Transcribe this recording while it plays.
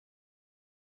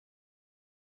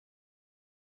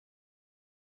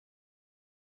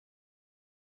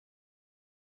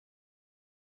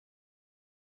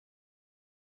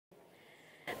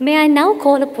May I now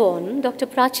call upon Dr.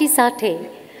 Prachee Sathe,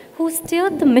 who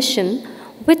steered the mission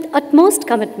with utmost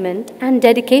commitment and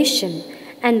dedication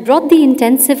and brought the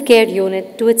intensive care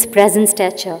unit to its present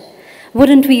stature.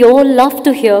 Wouldn't we all love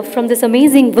to hear from this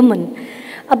amazing woman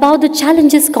about the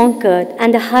challenges conquered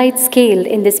and the heights scaled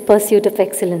in this pursuit of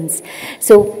excellence?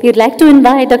 So we'd like to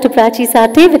invite Dr. Prachee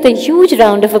Sathe with a huge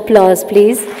round of applause,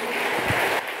 please.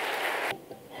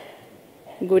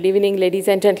 Good evening, ladies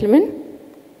and gentlemen.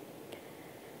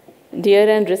 Dear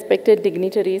and respected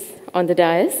dignitaries on the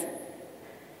dais,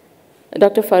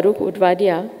 Dr. Farooq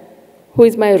Udwadia, who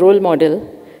is my role model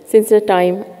since the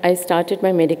time I started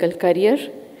my medical career,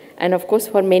 and of course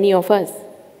for many of us.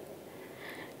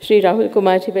 Shri Rahul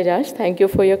Kumarji Bajaj, thank you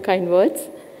for your kind words.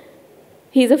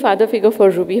 He is a father figure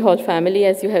for Ruby Hall family,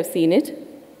 as you have seen it.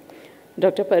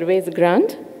 Dr. Parvez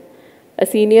Grant, a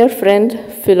senior friend,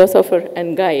 philosopher,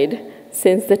 and guide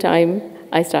since the time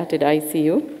I started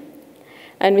ICU.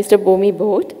 And Mr. Bomi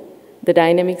Bhote, the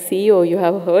dynamic CEO, you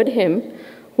have heard him,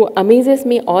 who amazes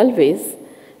me always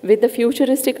with the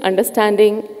futuristic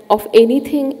understanding of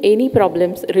anything, any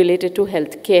problems related to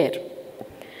healthcare.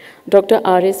 Dr.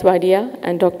 R.S. Wadia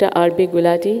and Dr. R.B.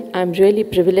 Gulati, I'm really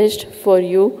privileged for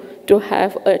you to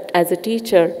have as a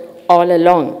teacher all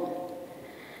along.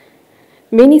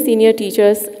 Many senior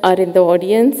teachers are in the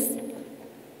audience,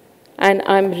 and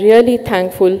I'm really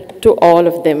thankful to all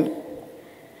of them.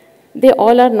 They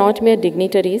all are not mere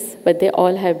dignitaries, but they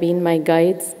all have been my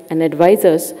guides and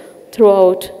advisors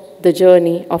throughout the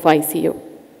journey of ICU.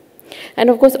 And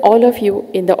of course, all of you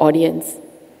in the audience.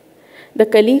 The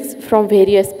colleagues from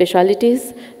various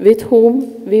specialties with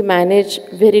whom we manage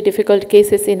very difficult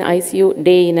cases in ICU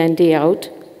day in and day out.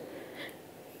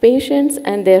 Patients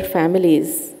and their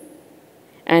families.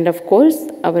 And of course,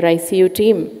 our ICU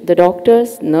team, the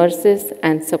doctors, nurses,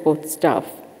 and support staff.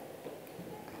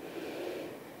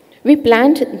 We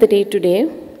planned the day today,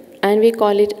 and we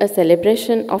call it a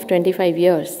celebration of 25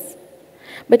 years.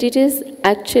 But it is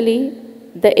actually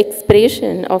the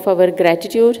expression of our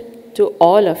gratitude to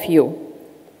all of you.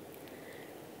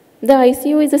 The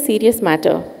ICU is a serious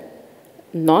matter,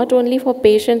 not only for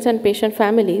patients and patient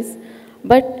families,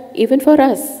 but even for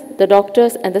us, the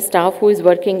doctors and the staff who is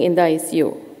working in the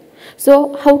ICU.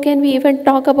 So how can we even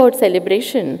talk about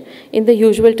celebration in the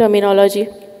usual terminology?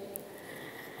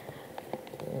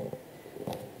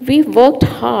 We worked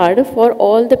hard for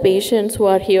all the patients who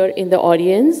are here in the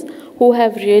audience who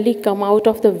have really come out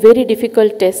of the very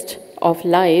difficult test of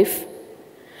life.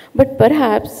 But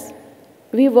perhaps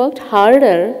we worked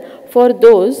harder for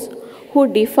those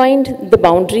who defined the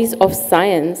boundaries of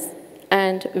science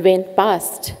and went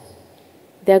past.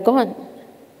 They're gone.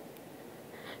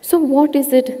 So what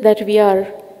is it that we are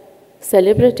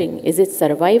celebrating? Is it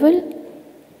survival?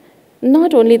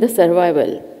 Not only the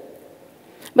survival,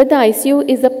 but the ICU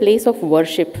is a place of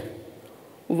worship.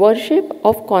 Worship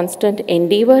of constant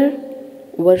endeavor,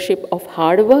 worship of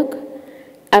hard work,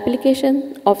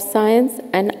 application of science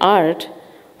and art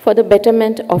for the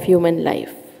betterment of human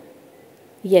life.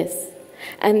 Yes,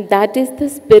 and that is the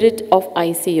spirit of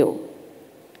ICU.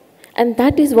 And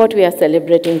that is what we are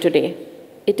celebrating today.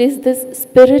 It is this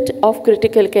spirit of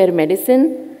critical care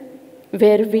medicine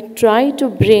where we try to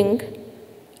bring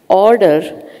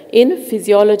order in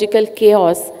physiological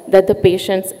chaos that the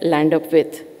patients land up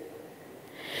with.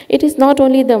 It is not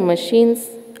only the machines,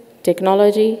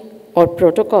 technology, or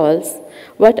protocols,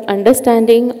 but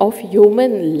understanding of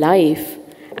human life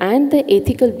and the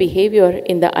ethical behavior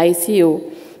in the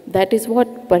ICU that is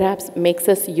what perhaps makes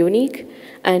us unique,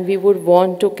 and we would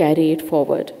want to carry it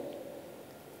forward.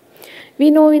 We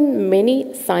know in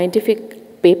many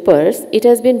scientific papers, it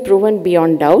has been proven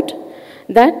beyond doubt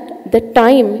that the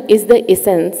time is the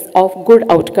essence of good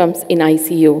outcomes in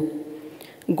ICU.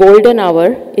 Golden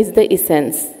hour is the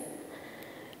essence.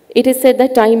 It is said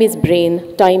that time is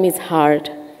brain, time is heart.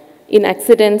 In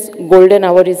accidents, golden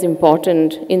hour is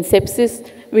important. In sepsis,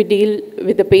 we deal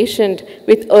with the patient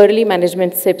with early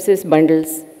management sepsis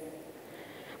bundles.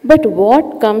 But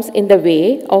what comes in the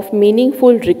way of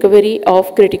meaningful recovery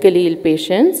of critically ill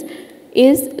patients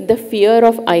is the fear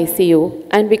of ICU,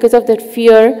 and because of that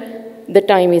fear, the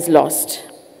time is lost.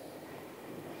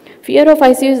 Fear of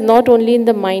ICU is not only in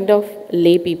the mind of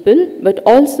lay people, but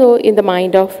also in the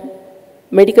mind of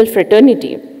medical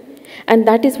fraternity, and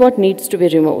that is what needs to be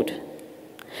removed.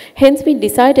 Hence, we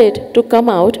decided to come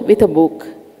out with a book,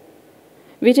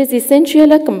 which is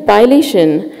essentially a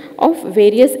compilation of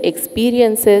various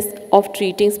experiences of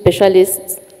treating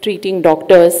specialists, treating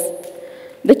doctors,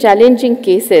 the challenging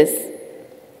cases,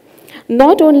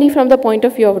 not only from the point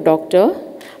of view of doctor,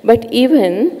 but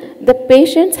even the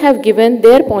patients have given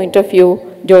their point of view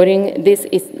during this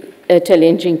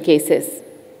challenging cases.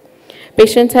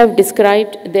 Patients have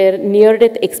described their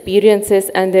near-death experiences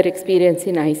and their experience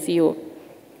in ICU.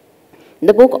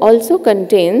 The book also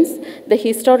contains the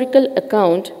historical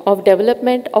account of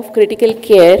development of critical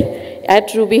care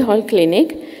at Ruby Hall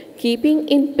Clinic, keeping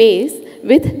in pace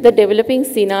with the developing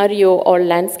scenario or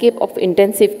landscape of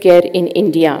intensive care in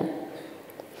India.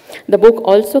 The book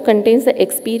also contains the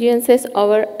experiences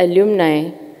of our alumni,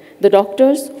 the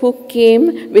doctors who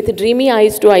came with dreamy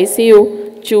eyes to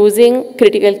ICU, choosing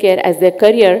critical care as their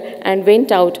career and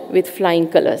went out with flying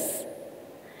colors.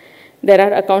 There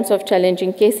are accounts of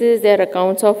challenging cases, there are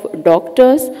accounts of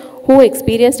doctors who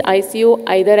experienced ICU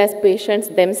either as patients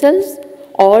themselves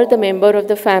or the member of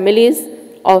the families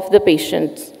of the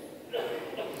patients.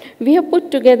 We have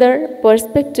put together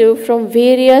perspective from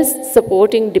various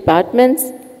supporting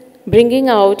departments, bringing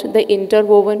out the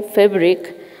interwoven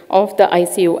fabric of the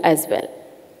ICU as well.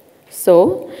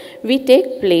 So, we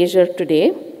take pleasure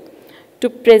today to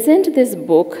present this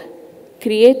book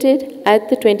created at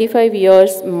the 25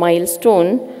 years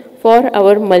milestone for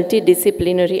our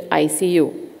multidisciplinary ICU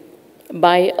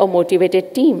by a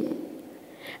motivated team.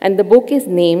 And the book is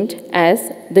named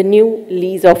as The New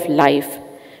Lease of Life.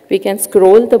 We can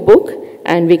scroll the book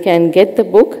and we can get the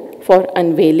book for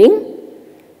unveiling.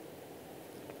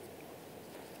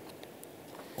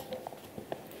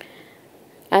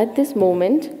 At this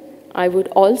moment, I would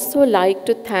also like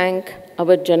to thank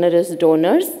our generous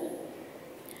donors.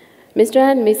 Mr.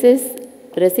 and Mrs.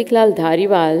 Rasiklal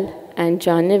Dhariwal and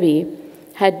Jannavi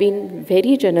had been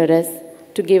very generous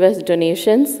to give us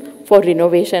donations for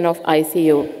renovation of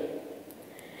ICU.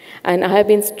 And I have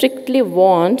been strictly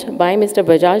warned by Mr.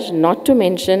 Bajaj not to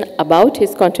mention about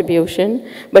his contribution,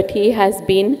 but he has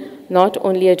been not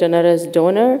only a generous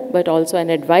donor, but also an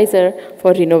advisor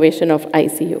for renovation of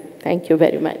ICU. Thank you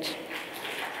very much.